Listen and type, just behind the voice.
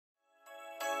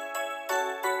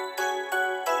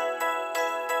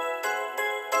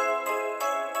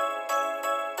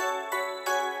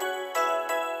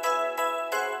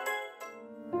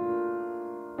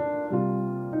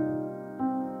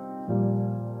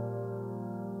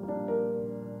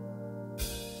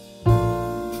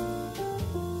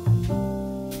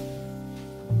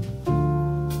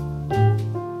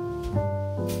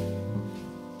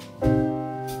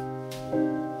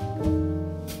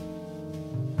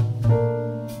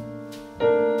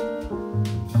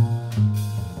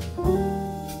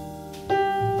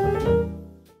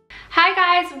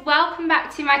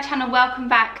my channel, welcome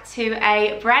back to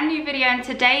a brand new video, and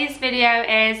today's video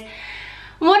is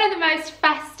one of the most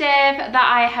festive that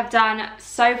I have done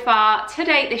so far to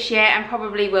date this year, and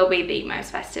probably will be the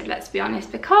most festive, let's be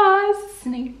honest, because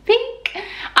sneak peek,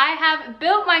 I have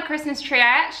built my Christmas tree. I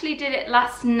actually did it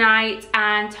last night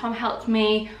and Tom helped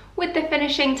me with the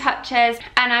finishing touches,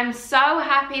 and I'm so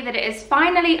happy that it is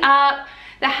finally up.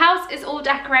 The house is all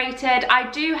decorated.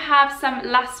 I do have some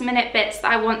last minute bits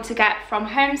that I want to get from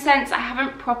HomeSense. I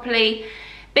haven't properly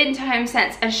been to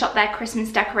HomeSense and shot their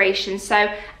Christmas decorations.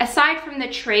 So aside from the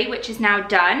tree, which is now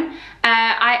done,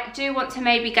 I do want to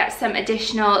maybe get some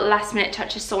additional last minute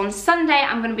touches. So on Sunday,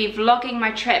 I'm going to be vlogging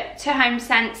my trip to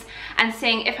HomeSense and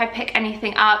seeing if I pick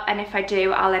anything up, and if I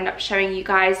do, I'll end up showing you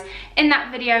guys in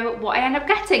that video what I end up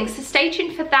getting. So stay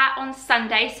tuned for that on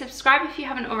Sunday. Subscribe if you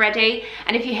haven't already,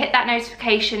 and if you hit that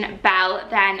notification bell,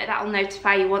 then that'll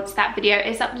notify you once that video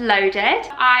is uploaded.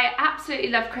 I absolutely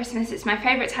love Christmas. It's my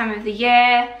favourite time of the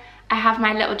year. I have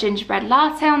my little gingerbread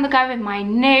latte on the go in my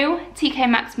new TK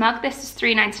Maxx mug. This is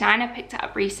 $3.99. I picked it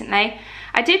up recently.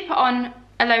 I did put on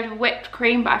a load of whipped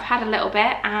cream, but I've had a little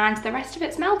bit and the rest of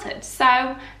it's melted, so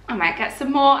I might get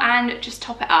some more and just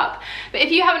top it up. But if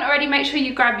you haven't already, make sure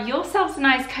you grab yourselves a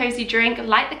nice cozy drink,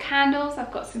 light the candles,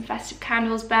 I've got some festive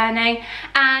candles burning,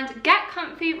 and get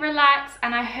comfy, relax,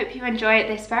 and I hope you enjoy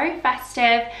this very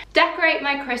festive. Decorate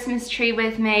my Christmas tree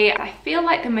with me. I feel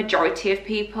like the majority of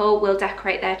people will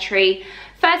decorate their tree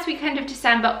first weekend of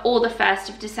December or the 1st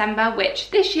of December,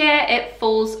 which this year it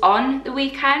falls on the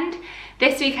weekend.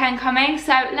 This weekend coming,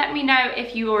 so let me know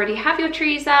if you already have your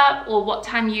trees up or what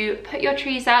time you put your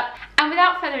trees up. And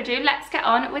without further ado, let's get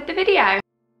on with the video.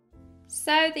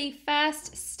 So the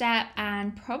first step,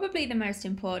 and probably the most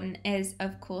important, is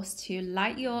of course to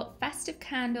light your festive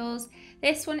candles.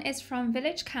 This one is from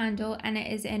Village Candle and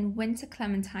it is in Winter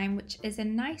Clementine, which is a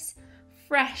nice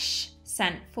fresh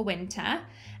scent for winter.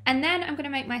 And then I'm going to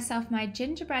make myself my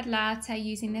gingerbread latte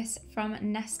using this from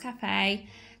Nescafe,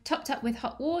 topped up with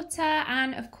hot water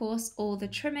and of course all the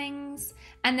trimmings.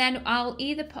 And then I'll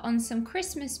either put on some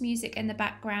Christmas music in the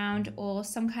background or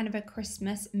some kind of a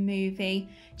Christmas movie,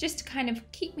 just to kind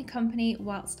of keep me company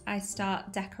whilst I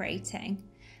start decorating.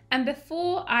 And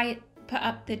before I put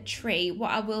up the tree,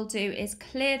 what I will do is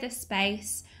clear the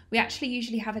space. We actually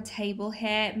usually have a table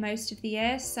here most of the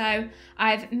year, so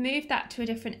I've moved that to a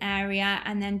different area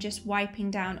and then just wiping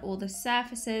down all the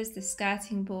surfaces, the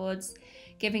skirting boards,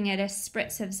 giving it a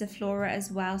spritz of Zaflora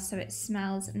as well so it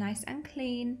smells nice and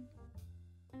clean.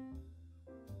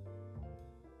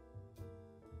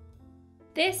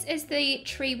 This is the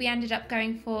tree we ended up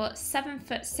going for,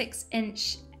 7-foot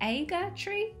 6-inch Aga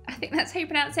tree, I think that's how you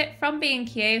pronounce it, from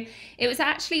B&Q. It was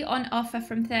actually on offer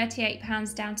from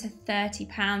 £38 down to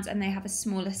 £30, and they have a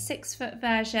smaller 6-foot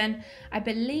version, I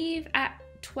believe at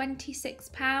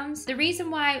 £26. The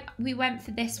reason why we went for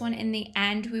this one in the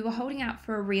end, we were holding out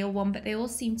for a real one, but they all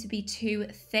seem to be too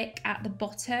thick at the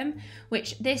bottom,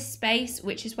 which this space,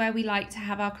 which is where we like to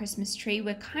have our Christmas tree,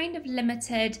 we're kind of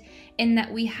limited in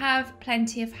that we have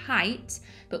plenty of height,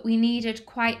 but we needed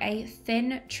quite a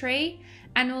thin tree.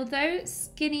 And although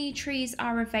skinny trees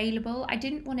are available, I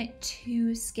didn't want it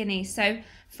too skinny. So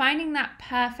finding that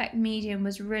perfect medium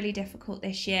was really difficult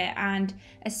this year, and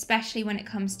especially when it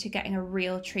comes to getting a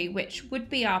real tree, which would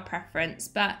be our preference.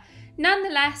 But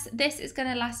nonetheless, this is going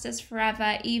to last us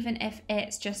forever, even if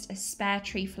it's just a spare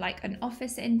tree for like an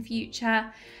office in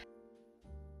future.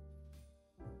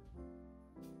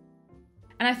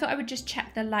 And I thought I would just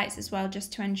check the lights as well,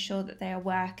 just to ensure that they are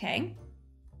working.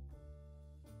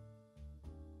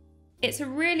 It's a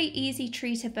really easy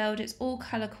tree to build. It's all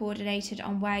colour coordinated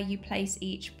on where you place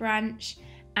each branch,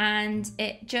 and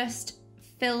it just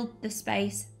filled the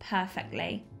space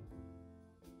perfectly.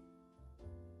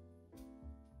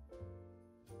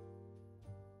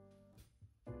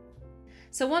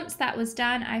 So once that was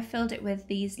done, I filled it with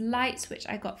these lights, which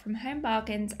I got from Home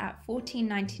Bargains at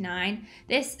 $14.99.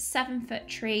 This 7-foot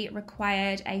tree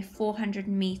required a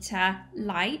 400-meter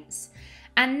lights.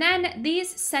 And then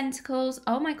these scenticles,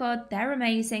 oh my god, they're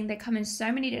amazing. They come in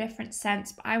so many different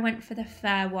scents, but I went for the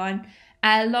fur one,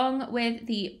 along with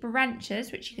the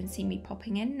branches, which you can see me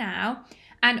popping in now,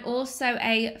 and also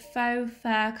a faux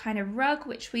fur kind of rug,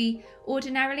 which we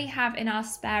ordinarily have in our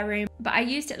spare room. But I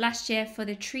used it last year for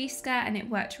the tree skirt and it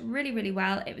worked really, really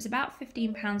well. It was about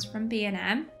 £15 from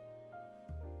B&M.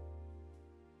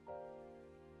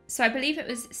 So I believe it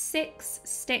was 6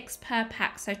 sticks per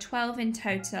pack, so 12 in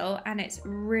total, and it's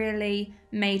really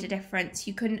made a difference.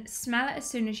 You can smell it as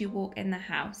soon as you walk in the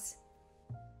house.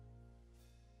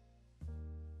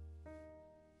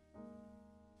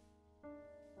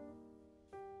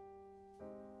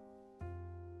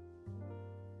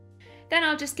 Then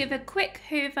I'll just give a quick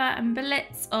hoover and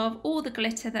blitz of all the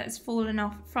glitter that has fallen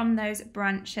off from those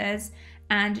branches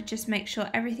and just make sure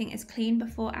everything is clean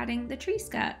before adding the tree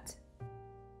skirt.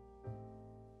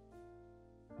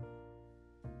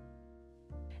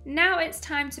 Now it's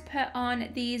time to put on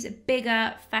these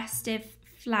bigger festive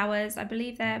flowers. I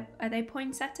believe are they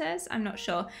poinsettias? I'm not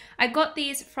sure. I got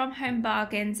these from Home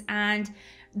Bargains, and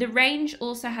the range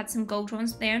also had some gold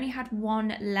ones, but they only had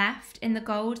one left in the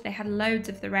gold. They had loads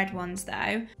of the red ones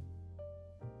though.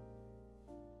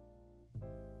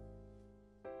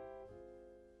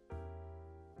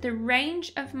 The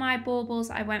range of my baubles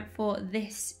I went for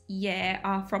this year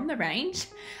are from the range,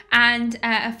 and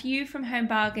a few from Home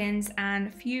Bargains and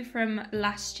a few from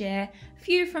last year, a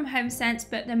few from Home Sense,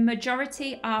 but the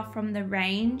majority are from the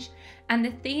range. And the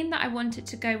theme that I wanted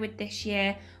to go with this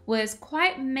year was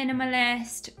quite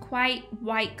minimalist, quite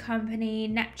White Company,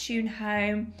 Neptune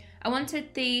Home. I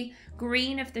wanted the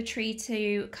green of the tree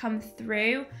to come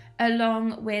through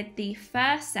along with the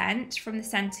fir scent from the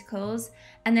Scenticles,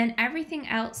 and then everything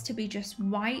else to be just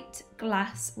white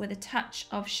glass with a touch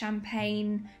of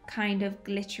champagne kind of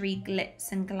glittery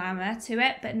glitz and glamour to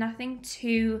it, but nothing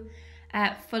too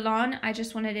full on. I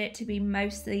just wanted it to be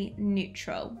mostly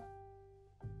neutral.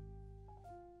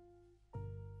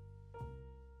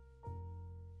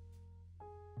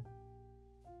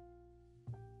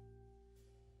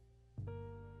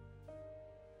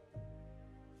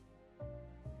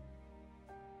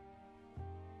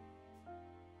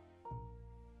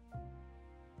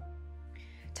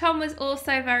 Tom was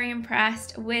also very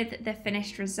impressed with the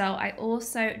finished result. I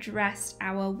also dressed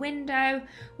our window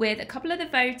with a couple of the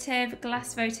votive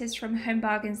glass votives from Home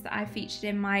Bargains that I featured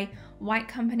in my White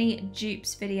Company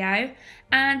dupes video.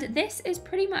 And this is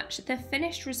pretty much the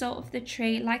finished result of the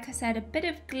tree. Like I said, a bit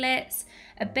of glitz,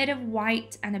 a bit of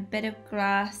white and a bit of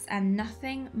glass, and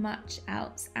nothing much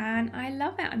else. And I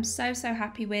love it. I'm so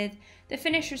happy with the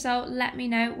finished result. Let me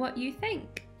know what you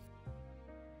think.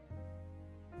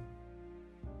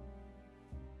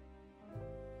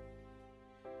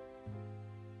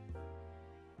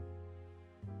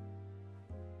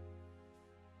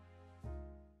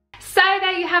 So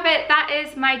there you have it. That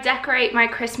is my Decorate My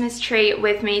Christmas Tree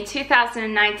With Me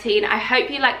 2019. I hope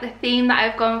you like the theme that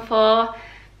I've gone for.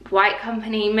 White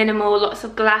Company, minimal, lots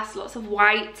of glass, lots of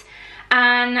white.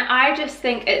 And I just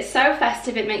think it's so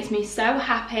festive. It makes me so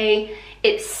happy.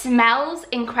 It smells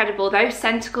incredible. Those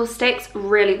Scenticle sticks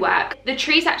really work. The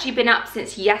tree's actually been up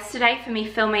since yesterday for me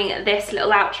filming this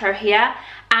little outro here.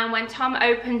 And when Tom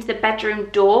opened the bedroom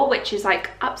door, which is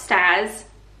like upstairs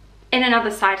in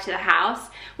another side to the house,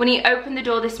 when he opened the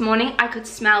door this morning, I could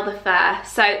smell the fir.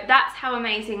 So that's how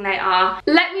amazing they are.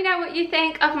 Let me know what you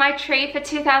think of my tree for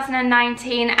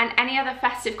 2019 and any other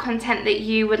festive content that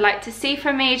you would like to see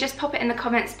from me. Just pop it in the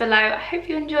comments below. I hope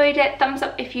you enjoyed it. Thumbs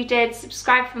up if you did.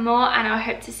 Subscribe for more, and I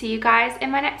hope to see you guys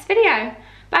in my next video.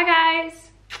 Bye guys.